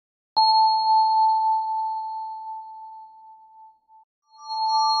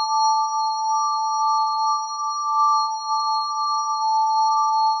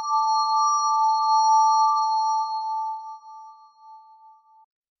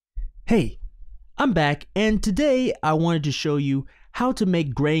Hey, I'm back, and today I wanted to show you how to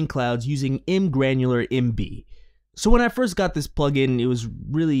make Grainclouds using MGranularMB. So when I first got this plugin, it was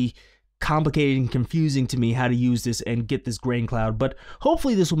really complicated and confusing to me how to use this and get this Graincloud, but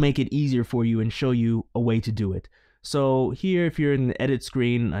hopefully this will make it easier for you and show you a way to do it. So here, if you're in the edit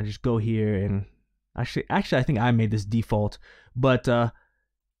screen, I just go here and actually I think I made this default, but I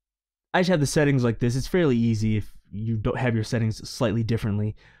just have the settings like this. It's fairly easy if you don't have your settings slightly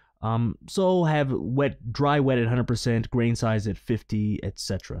differently. So I have dry wet at 100%, grain size at 50,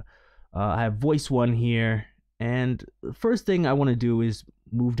 etc. I have voice 1 here, and the first thing I want to do is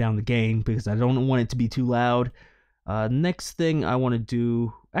move down the gain because I don't want it to be too loud. Next thing I want to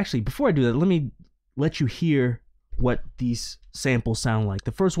do, actually before I do that, let me let you hear what these samples sound like.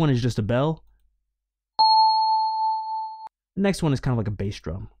 The first one is just a bell. The next one is kind of like a bass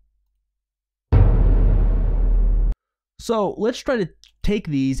drum. So let's try to take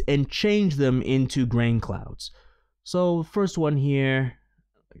these and change them into Grainclouds. So first one here,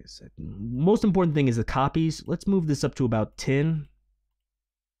 like I said, most important thing is the copies. Let's move this up to about 10.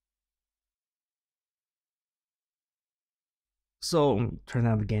 So turn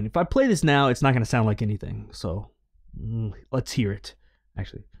down the gain. If I play this now, it's not going to sound like anything. So let's hear it.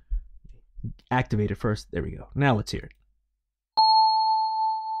 Actually, activate it first. There we go. Now let's hear it.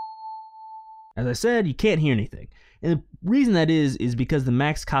 As I said, you can't hear anything. And the reason that is because the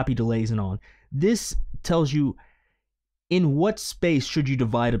max copy delay isn't on. This tells you in what space should you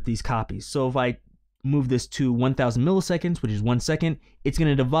divide up these copies. So if I move this to 1000 milliseconds, which is 1 second, it's going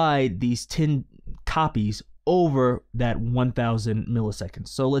to divide these 10 copies over that 1000 milliseconds.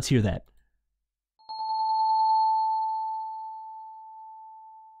 So let's hear that.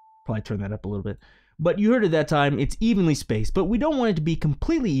 Probably turn that up a little bit. But you heard it that time, it's evenly spaced, but we don't want it to be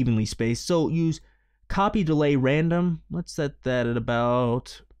completely evenly spaced, so use copy delay random. Let's set that at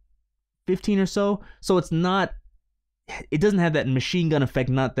about 15 or so. So it doesn't have that machine gun effect,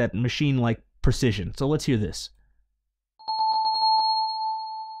 not that machine-like precision. So let's hear this.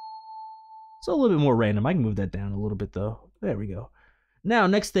 So a little bit more random. I can move that down a little bit though. There we go. Now,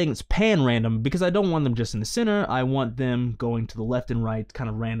 next thing is pan random, because I don't want them just in the center. I want them going to the left and right kind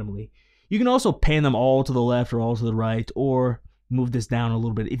of randomly. You can also pan them all to the left or all to the right, or move this down a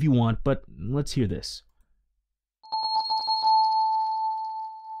little bit if you want, but let's hear this.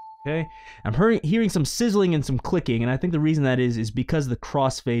 Okay, I'm hearing some sizzling and some clicking, and I think the reason that is because the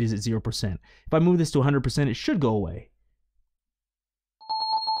crossfade is at 0%. If I move this to 100%, it should go away.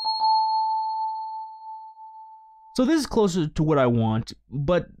 So this is closer to what I want,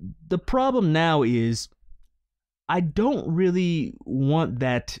 but the problem now is I don't really want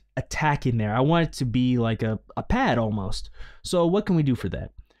that attack in there. I want it to be like a pad almost. So what can we do for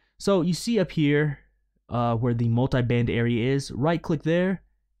that? So you see up here where the multi-band area is, right click there,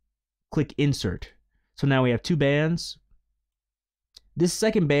 click insert. So now we have 2 bands. This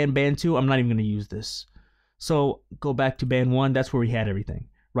second band, band 2, I'm not even going to use this. So go back to band 1, that's where we had everything.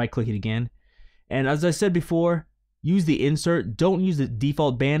 Right click it again. And as I said before, use the insert. Don't use the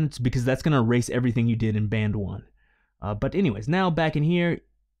default band because that's going to erase everything you did in band 1. But anyways, now back in here,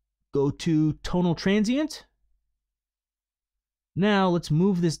 go to Tonal Transient. Now let's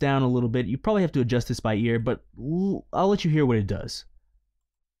move this down a little bit. You probably have to adjust this by ear, but I'll let you hear what it does.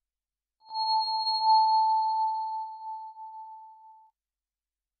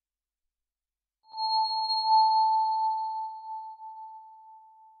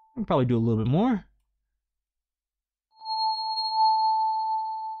 I'll probably do a little bit more.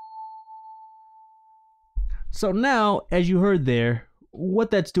 So now, as you heard there,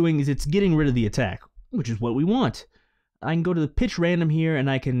 what that's doing is it's getting rid of the attack, which is what we want. I can go to the pitch random here, and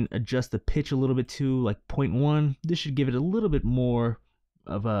I can adjust the pitch a little bit to like 0.1. This should give it a little bit more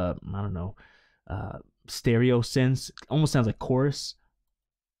of a, I don't know, stereo sense. It almost sounds like chorus.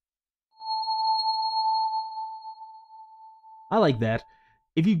 I like that.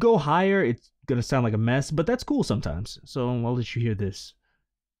 If you go higher, it's going to sound like a mess, but that's cool sometimes. So I'll let you hear this.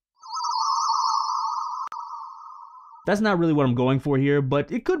 That's not really what I'm going for here,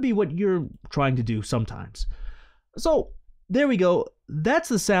 but it could be what you're trying to do sometimes. So there we go. That's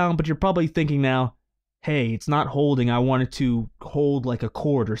the sound, but you're probably thinking now, hey, it's not holding. I want it to hold like a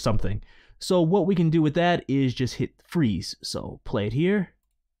chord or something. So what we can do with that is just hit freeze. So play it here.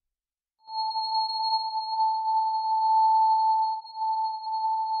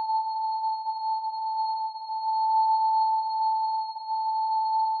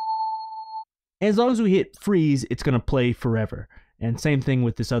 And as long as we hit freeze, it's going to play forever. And same thing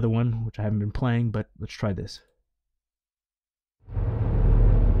with this other one, which I haven't been playing, but let's try this.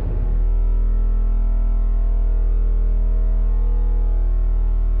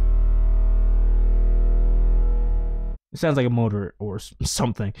 It sounds like a motor or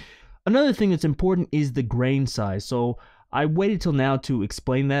something. Another thing that's important is the grain size. So I waited till now to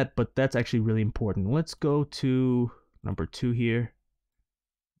explain that, but that's actually really important. Let's go to number 2 here.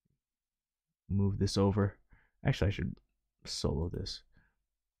 Move this over. Actually, I should solo this.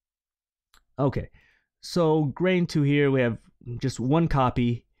 Okay, so grain 2 here, we have just one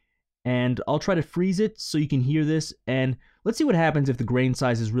copy, and I'll try to freeze it so you can hear this, and let's see what happens if the grain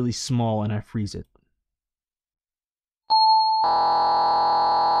size is really small and I freeze it.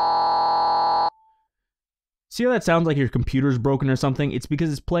 See how that sounds like your computer's broken or something? It's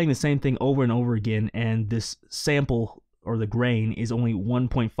because it's playing the same thing over and over again, and this sample, or the grain, is only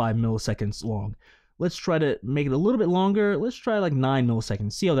 1.5 milliseconds long. Let's try to make it a little bit longer. Let's try like 9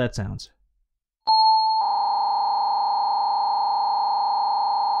 milliseconds. See how that sounds.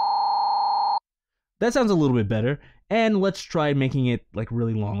 That sounds a little bit better. And let's try making it like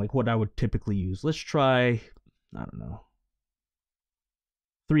really long, like what I would typically use. Let's try, I don't know,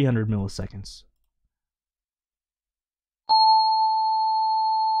 300 milliseconds.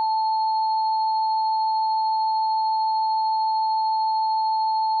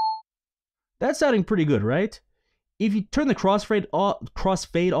 That's sounding pretty good, right? If you turn the crossfade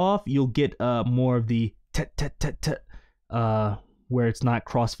off, you'll get more of the where it's not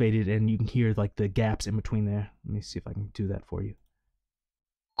crossfaded, and you can hear like the gaps in between there. Let me see if I can do that for you.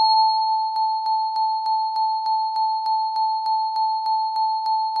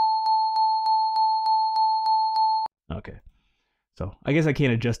 Okay. So I guess I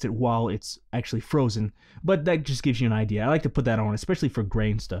can't adjust it while it's actually frozen, but that just gives you an idea. I like to put that on, especially for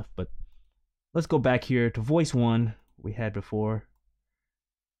grain stuff. But let's go back here to voice 1 we had before.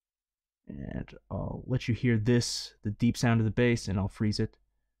 And I'll let you hear this, the deep sound of the bass, and I'll freeze it.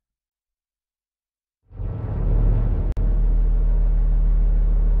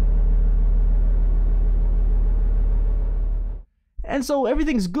 And so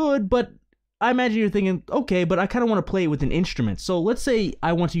everything's good, but I imagine you're thinking, okay, but I kind of want to play it with an instrument. So let's say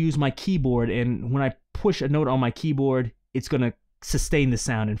I want to use my keyboard, and when I push a note on my keyboard, it's going to sustain the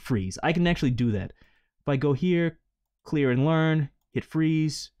sound and freeze. I can actually do that. If I go here, clear and learn, hit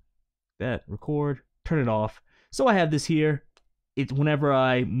freeze, that, record, turn it off. So I have this here. It's whenever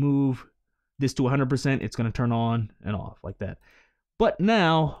I move this to 100%, it's going to turn on and off like that. But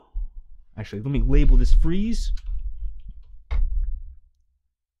now, actually, let me label this freeze.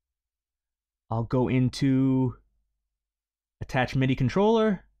 I'll go into attach MIDI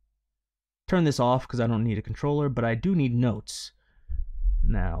controller, turn this off because I don't need a controller, but I do need notes.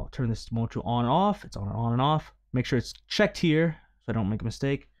 Now turn this mode to on off. It's on and off. Make sure it's checked here so I don't make a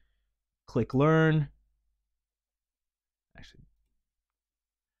mistake. Click learn. Actually,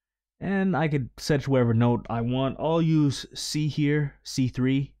 and I could set whatever note I want. I'll use C here,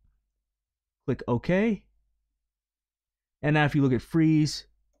 C3. Click OK. And now if you look at freeze,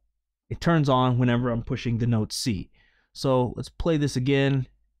 it turns on whenever I'm pushing the note C. So let's play this again,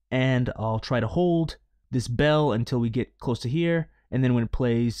 and I'll try to hold this bell until we get close to here, and then when it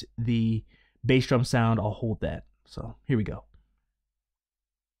plays the bass drum sound, I'll hold that. So here we go.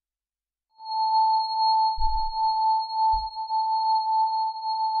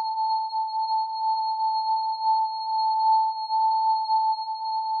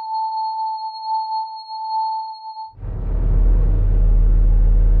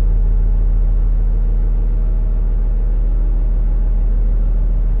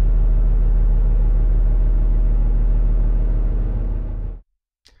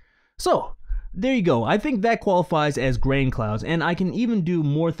 So, there you go. I think that qualifies as Grainclouds, and I can even do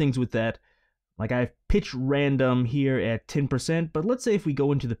more things with that. Like I have pitch random here at 10%, but let's say if we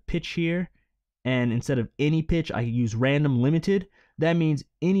go into the pitch here, and instead of any pitch, I use random limited. That means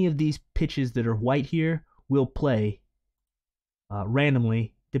any of these pitches that are white here will play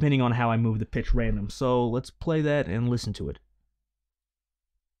randomly, depending on how I move the pitch random. So let's play that and listen to it.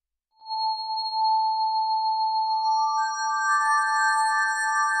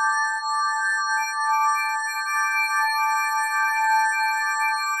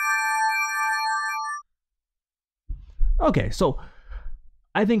 Okay, so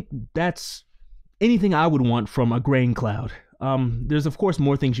I think that's anything I would want from a Graincloud. There's of course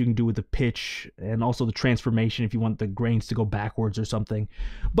more things you can do with the pitch and also the transformation if you want the grains to go backwards or something.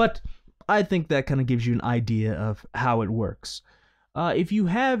 But I think that kind of gives you an idea of how it works. If you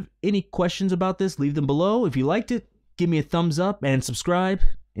have any questions about this, leave them below. If you liked it, give me a thumbs up and subscribe.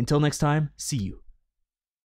 Until next time, see you.